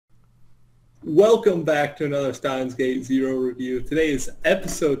Welcome back to another Steins Gate Zero review. Today is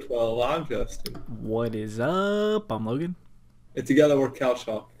episode 12. I'm Justin. What is up? I'm Logan. And together we're Couch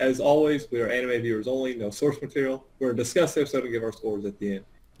Talk. As always, we are anime viewers only, no source material. We're going to discuss the episode and give our scores at the end.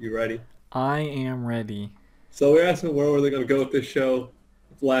 You ready? I am ready. So we're asking where were they going to go with this show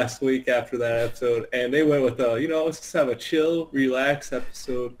last week after that episode. And they went with, let's just have a chill, relaxed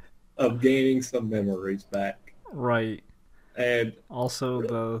episode of gaining some memories back. Right. And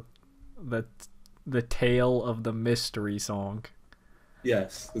also the tale of the mystery song.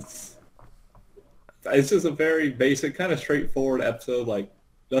 Yes, it's just a very basic, kind of straightforward episode, like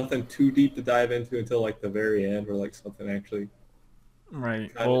nothing too deep to dive into until like the very end, or like something actually.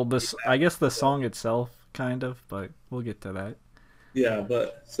 Right. Well, I guess the song itself, kind of, but we'll get to that. Yeah,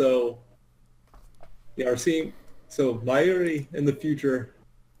 but our scene. So Mayuri in the future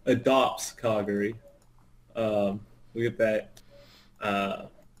adopts Kaguri. We get that.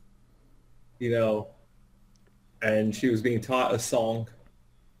 And she was being taught a song,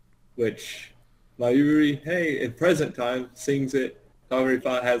 which Mayuri, in present time, sings it. Kaguri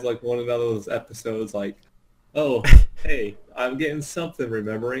has like one of those episodes like, oh, hey, I'm getting something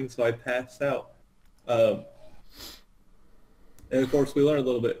remembering, so I passed out. And of course, we learn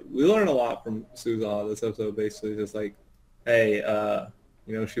a lot from Suzuha this episode, basically just like, hey,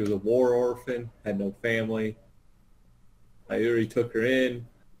 she was a war orphan, had no family. Mayuri took her in,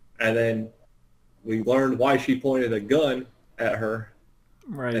 and then we learned why she pointed a gun at her.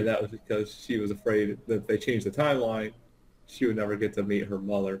 Right. And that was because she was afraid that if they changed the timeline, she would never get to meet her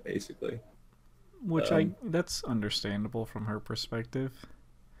mother, basically. Which that's understandable from her perspective.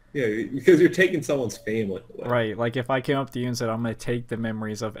 Yeah, because you're taking someone's family away. Right. Like if I came up to you and said, I'm going to take the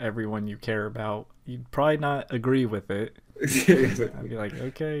memories of everyone you care about, you'd probably not agree with it. I'd be like,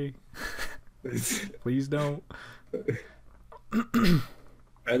 okay, please don't.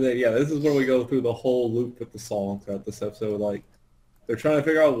 And then, this is where we go through the whole loop with the song throughout this episode. Like, they're trying to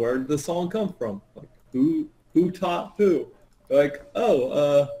figure out where did the song come from. Like, who taught who? They're like,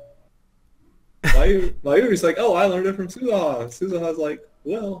 Mayuri's like, I learned it from Suzuha. Suzuha's like,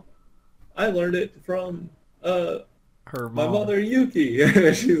 well, I learned it from her mom. My mother, Yuki.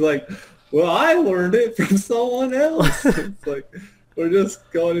 And she's like, well, I learned it from someone else. It's like, we're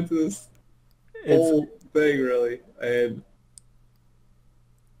just going into this whole thing, really. And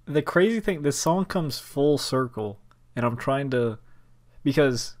the crazy thing, this song comes full circle, and I'm trying to,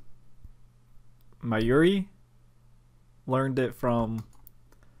 because Mayuri learned it from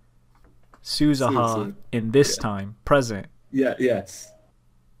Suzuha in this time, present. Yeah, yes.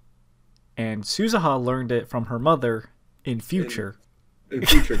 And Suzuha learned it from her mother in future. In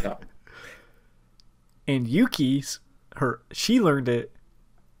future time. And she learned it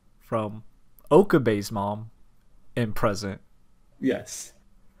from Okabe's mom in present. Yes.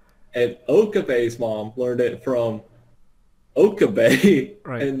 And Okabe's mom learned it from Okabe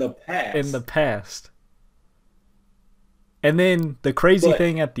in the past. In the past. And then the crazy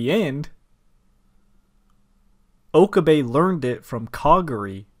thing at the end, Okabe learned it from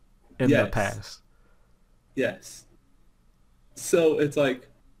Kaguri in the past. Yes. So it's like,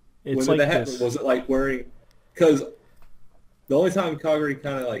 when did that happen? Was it like because the only time Kaguri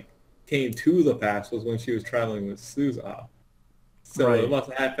kind of like came to the past was when she was traveling with Suzuha. So it must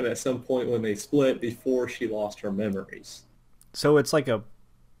have happened at some point when they split before she lost her memories. So it's like a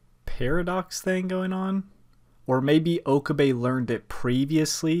paradox thing going on? Or maybe Okabe learned it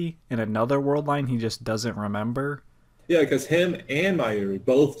previously in another world line he just doesn't remember? Yeah, because him and Mayuri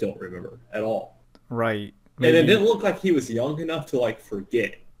both don't remember at all. Right. Maybe. And it didn't look like he was young enough to like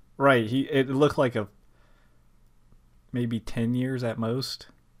forget. Right. It looked like maybe 10 years at most.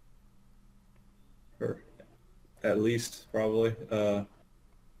 Or at least, probably.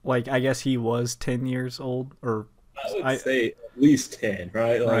 Like, I guess he was 10 years old, or I would say at least 10,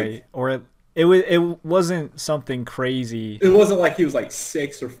 right? Right. Or it wasn't something crazy. It wasn't like he was like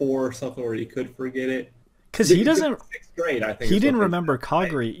 6 or 4 or something where he could forget it. Because he doesn't. 6th grade, I think. He didn't remember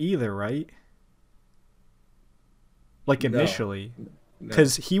Kaguri either, right? Like initially,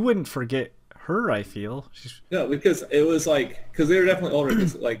 because he wouldn't forget her. I feel. No, because it was like they were definitely older.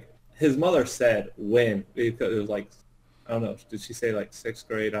 Like his mother said when, because it was like, I don't know. Did she say like 6th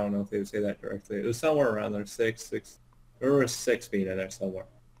grade? I don't know if they would say that directly. It was somewhere around there, 6. There was 6 being in there somewhere.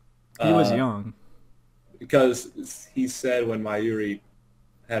 He was young. Because he said when Mayuri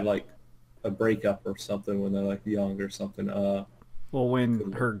had like a breakup or something when they're like young or something. Well,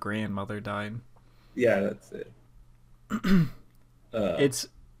 when her grandmother died. Yeah, that's it. It's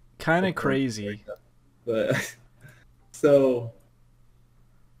kind of crazy. But so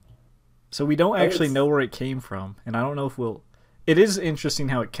we don't actually know where it came from, and I don't know if it is interesting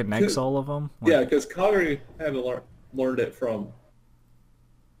how it connects all of them. Like, yeah, because Kagari had to learned it from.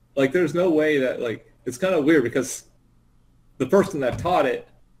 Like, there's no way that it's kind of weird because the person that taught it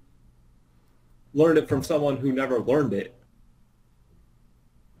learned it from someone who never learned it,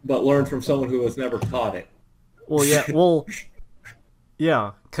 but learned from someone who was never taught it. Well,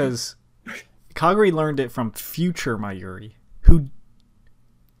 yeah, because Kagari learned it from future Mayuri, who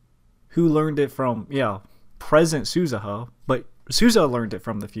learned it from present Suzuha, but Suzuha learned it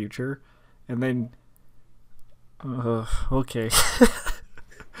from the future, and then okay.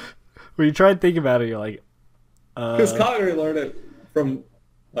 When you try and think about it, you're like, because Kagari learned it from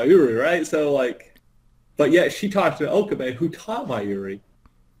Mayuri, right? So but yet she talked to Okabe, who taught Mayuri.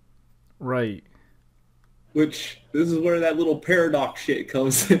 Right. Which, this is where that little paradox shit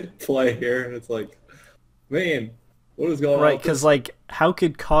comes into play here. And it's like, man, what is going on? Right, because, how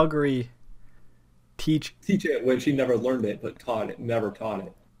could Kagari teach it when she never learned it, but never taught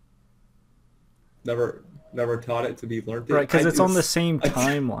it? Never taught it to be learned it? Right, because it's on the same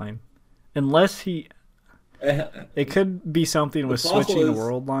timeline. Unless he... It could be something with switching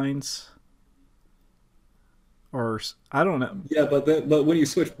world lines. Or I don't know. Yeah, but when you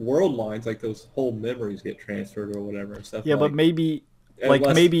switch world lines, those whole memories get transferred or whatever and stuff. Yeah, but maybe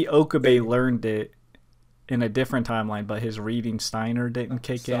Okabe learned it in a different timeline, but his reading Steiner didn't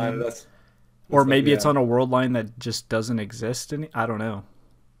kick in. Or maybe it's on a world line that just doesn't exist. I don't know.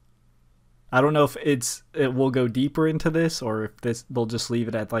 I don't know if it will go deeper into this, or if they'll just leave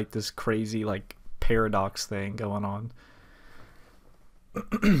it at this crazy paradox thing going on.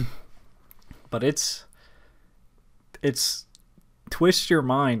 But it's twist your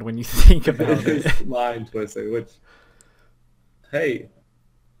mind when you think about it. It's mind twisting, which, hey,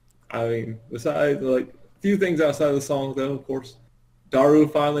 I mean, besides a few things outside of the song, though, of course, Daru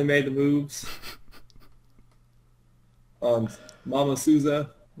finally made the moves. Mama Souza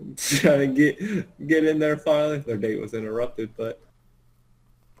trying to get in there finally. Their date was interrupted, but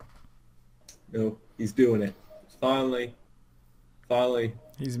he's doing it. Finally,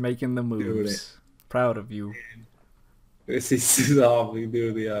 he's making the moves. Proud of you. We see Souza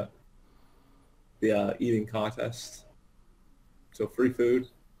do the eating contest. So free food,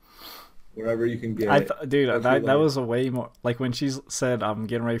 wherever you can get it. Dude, that was a way more... when she said, I'm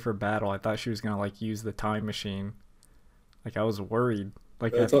getting ready for battle, I thought she was going to, use the time machine. I was worried.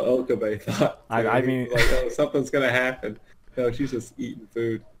 That's what Okabe thought. I mean... something's going to happen. No, she's just eating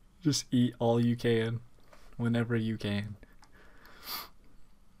food. Just eat all you can, whenever you can.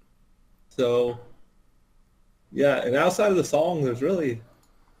 So, yeah, and outside of the song, there's really...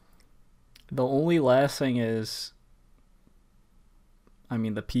 The only last thing is...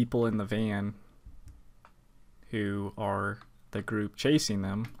 the people in the van who are the group chasing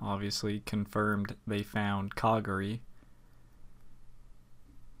them obviously confirmed they found Kagari.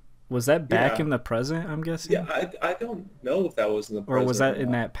 Was that back in the present, I'm guessing? Yeah, I don't know if that was in the present. Or was that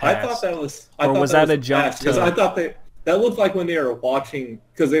in that past? I thought that was... Or was that a jump? Because I thought that looked like when they were watching...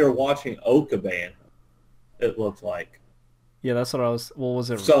 Because they were watching Okaban, it looked like. Yeah, that's what I was... What was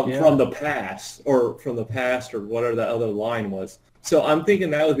it? From the past, or whatever that other line was. So I'm thinking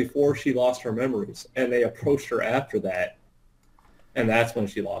that was before she lost her memories, and they approached her after that, and that's when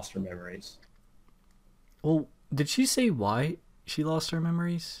she lost her memories. Well, did she say why she lost her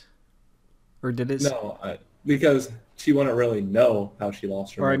memories? Or did it... No, because she wouldn't really know how she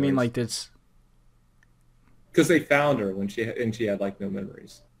lost her memories. Or it's... Because they found her when she had no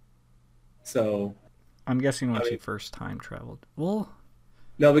memories. So... I'm guessing when she first time traveled. Well...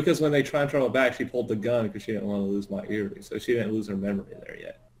 No, because when they tried to travel back, she pulled the gun because she didn't want to lose Mayuri, so she didn't lose her memory there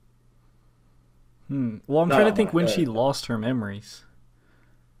yet. Well, I'm trying to think when she lost her memories.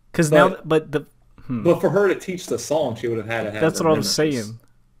 Because now... But for her to teach the song, she would have had to have That's her what memories. I was saying.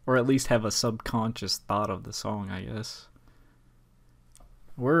 Or at least have a subconscious thought of the song, I guess.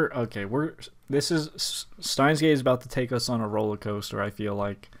 This is... Steins Gate is about to take us on a roller coaster, I feel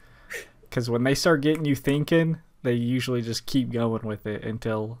like. Because when they start getting you thinking, they usually just keep going with it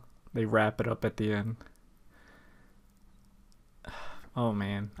until they wrap it up at the end. Oh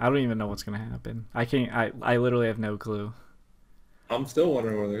man, I don't even know what's gonna happen. I literally have no clue. I'm still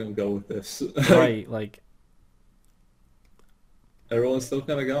wondering where they're gonna go with this. Right, everyone's still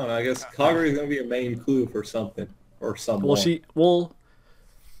kind of going. I guess Kagari is gonna be a main clue for something or someone.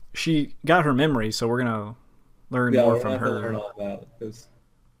 She got her memory, so we're gonna learn more from her. Learn all about it,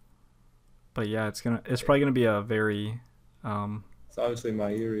 but yeah, it's probably gonna be a very. So obviously,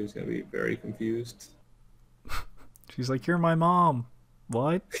 Mayuri is gonna be very confused. She's like, "You're my mom."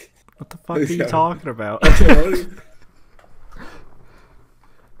 What? What the fuck are you talking about?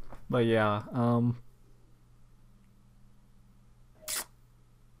 But yeah,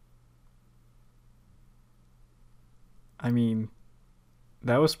 I mean,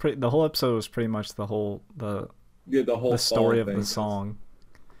 that was the whole episode was pretty much the whole the story of the song.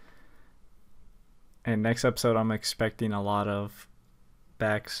 And next episode, I'm expecting a lot of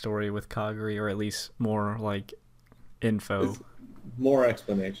backstory with Kaguri, or at least more like info, more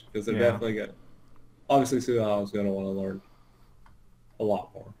explanation, because they're definitely gonna. Obviously, Suha is gonna want to learn a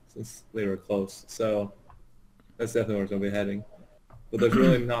lot more since they were close. So that's definitely where it's gonna be heading. But there's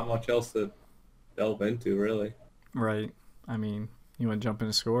really not much else to delve into, really. Right. I mean, you want to jump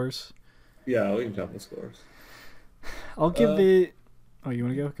into scores? Yeah, we can jump into scores. I'll give it. Oh, you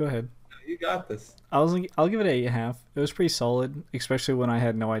want to go? Go ahead. You got this. I'll give it 8.5. It was pretty solid, especially when I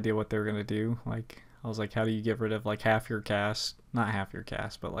had no idea what they were gonna do. Like, I was like, how do you get rid of like half your cast? Not half your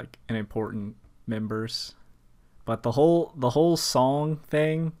cast, but like an important members. But the whole song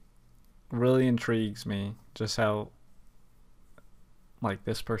thing really intrigues me. Just how like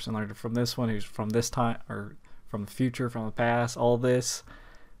this person learned it from this one, who's from this time, or from the future, from the past. All this,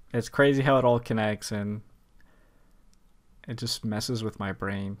 it's crazy how it all connects, and it just messes with my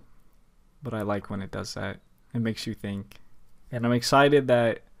brain. But I like when it does that. It makes you think. And I'm excited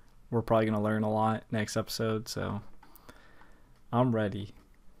that we're probably going to learn a lot next episode, so I'm ready.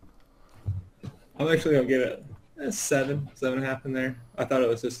 I'm actually going to give it a 7.5 in there. I thought it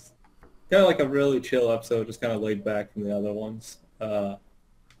was just kind of like a really chill episode, just kind of laid back from the other ones.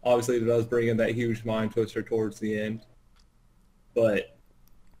 Obviously, it does bring in that huge mind twister towards the end. But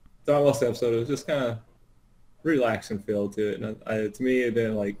throughout most of the episode, it was just kind of relaxing feel to it. And to me, it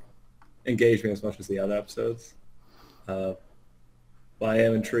didn't like engage me as much as the other episodes. But I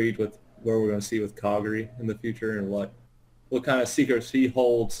am intrigued with where we're going to see with Kaguri in the future, and what kind of secrets he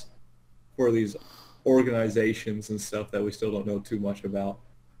holds for these organizations and stuff that we still don't know too much about.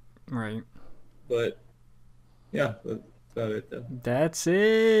 Right. But yeah, that's about it then. That's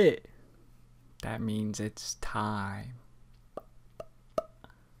it. That means it's time.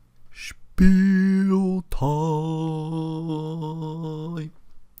 Spiel time.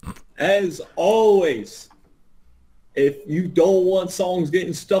 As always, if you don't want songs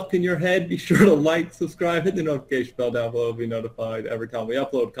getting stuck in your head, be sure to like, subscribe, hit the notification bell down below to be notified every time we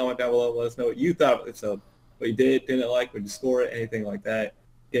upload. Comment down below, let us know what you thought of the episode, what you did, didn't like, would you score it, anything like that.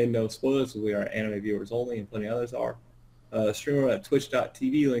 Again, no spoilers, we are anime viewers only, and plenty others are. Streamer at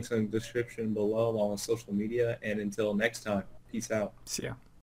twitch.tv, links in the description below, along with social media. And until next time, peace out. See ya.